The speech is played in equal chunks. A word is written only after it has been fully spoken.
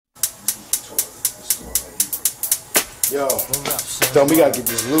Yo, Don, we gotta get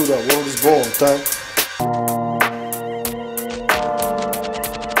this loot up. What was born, son?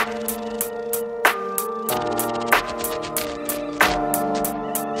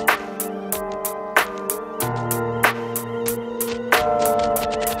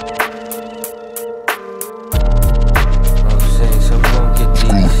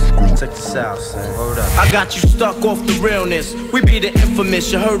 Check this out, son. Hold up. I got you stuck off the realness. We be the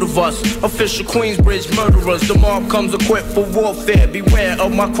infamous, you heard of us. Official Queensbridge murderers. The mob comes equipped for warfare. Beware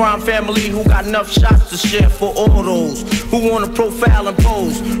of my crime family who got enough shots to share for all those who wanna profile and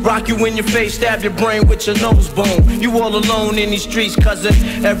pose. Rock you in your face, stab your brain with your nose bone. You all alone in these streets, cousin.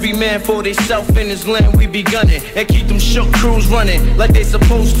 Every man for theyself in his land, we be gunning. And keep them shook crews running like they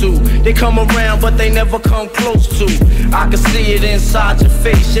supposed to. They come around, but they never come close to. I can see it inside your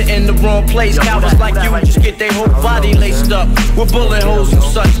face, you're in the wrong place. Cowards like you just get their whole body laced up with bullet holes and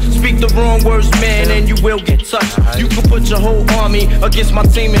such. Speak the wrong words, man, and you will get touched. You can put your whole army against my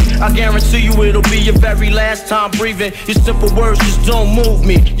team, and I guarantee you it'll be your very last time breathing. Your simple words just don't move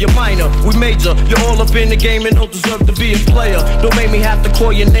me. You're minor, we major. You're all up in the game and don't deserve to be a player. Don't make me have to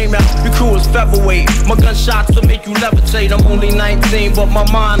call your name out. Your crew is featherweight. My gunshots will make you levitate. I'm only 19, but my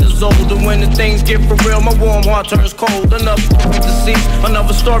mind is older. When the things get for real, my warm heart turns cold. Enough to see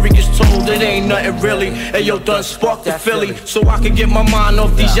another story gets told. It ain't nothing really. Hey yo, done sparked the Philly, so I can get my mind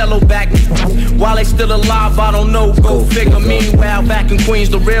off these yellow back. While they still alive, I don't know. Go figure. Meanwhile, back in Queens,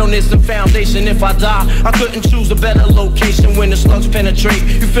 the realness and foundation. If I die, I couldn't choose a better location. When the slugs penetrate,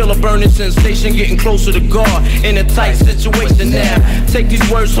 you feel a burning sensation, getting closer to God in a tight situation. Now, take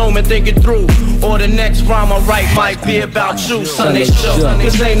these words home and think it through, or the next rhyme I write might be about you. Son, they shook,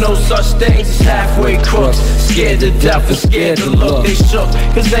 cause ain't no such thing as halfway crooks. Scared to death and scared to look. They shook,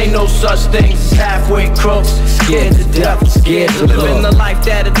 cause ain't no such thing as halfway crooks. Scared to death and scared to look. Living the life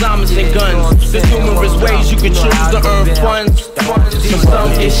that is diamonds and guns. There's numerous ways you can choose to earn funds.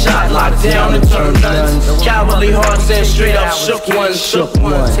 Some get shot, locked down, and turn nuns. Cowardly hearts and straight up shook ones.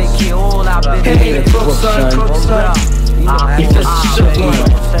 Take care all I've been He ain't a crook, son. He just a shook one.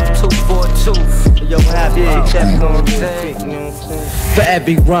 242. Yo, what happened? For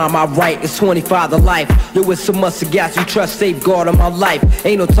every rhyme I write, it's 25 to life. Yo, it's so much gas you trust, safeguard of my life.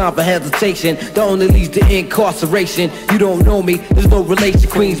 Ain't no time for hesitation, that only leads to incarceration. You don't know me, there's no relation.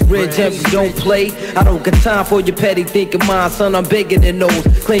 Queensbridge, empty, don't play. I don't got time for your petty thinking, mine, son, I'm bigger than those.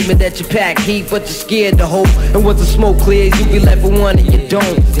 Claiming that you pack heat, but you're scared to hope. And once the smoke clears, you be left with one and you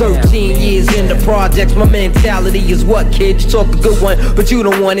don't. 13 years in the projects, my mentality is what, kid? You talk a good one, but you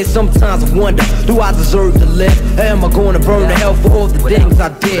don't want it. Sometimes I wonder, do I deserve to live? Or am I going to burn to hell for all the things I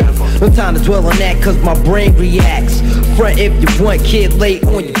did? No time to dwell on that, cause my brain reacts. Front if you want, kid, lay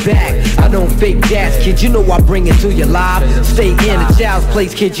on your back. I don't fake gas, kid, you know I bring it to your live. Stay in a child's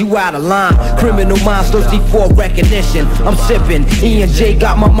place, kid, you out of line. Criminal minds thirsty for recognition. I'm sipping, E&J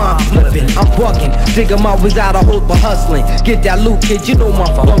got my mind flipping. I'm bugging, digging my ways out of hope for hustling. Get that loot, kid, you know my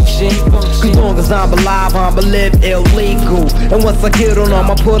function. As long as I'm alive, I'm a live illegal. And once I get on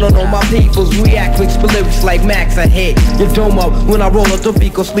them, I put on all my peoples. React quick, split lyrics like Max, I hit your dome up. When I roll up, don't be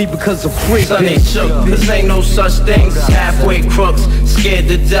go sleep because of free. Son, they shook, cause ain't no such thing as halfway crooks. Scared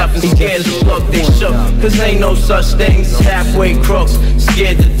to death and scared to look. They shook, cause ain't no such thing as halfway crooks.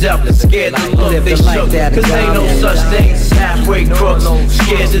 Scared to death and scared to look. They shook, cause ain't no such thing as halfway crooks.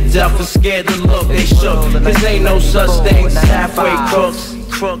 Scared to death and scared to look. They shook, cause ain't no such thing as halfway crooks.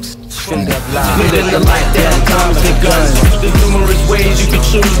 Living the life that diamonds and guns. There's numerous ways you can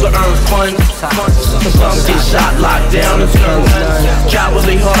choose to earn funds. Some get shot, locked down, and turn nuns.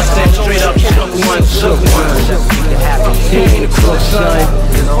 Cowardly hearts and straight up shook one. He ain't a crook, son.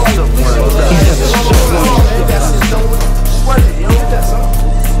 He's just a shook one.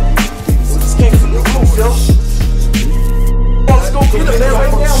 This came from the roof, yo. Let's go get him, man, right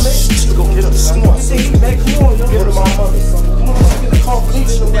now, man. Let's go get him. Come on. See, man, come on, yo. Go to my mother, son. Come on, let's get the car,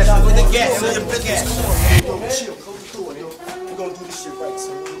 please. With the gas, with the gas. Yo, chill, go through it, yo.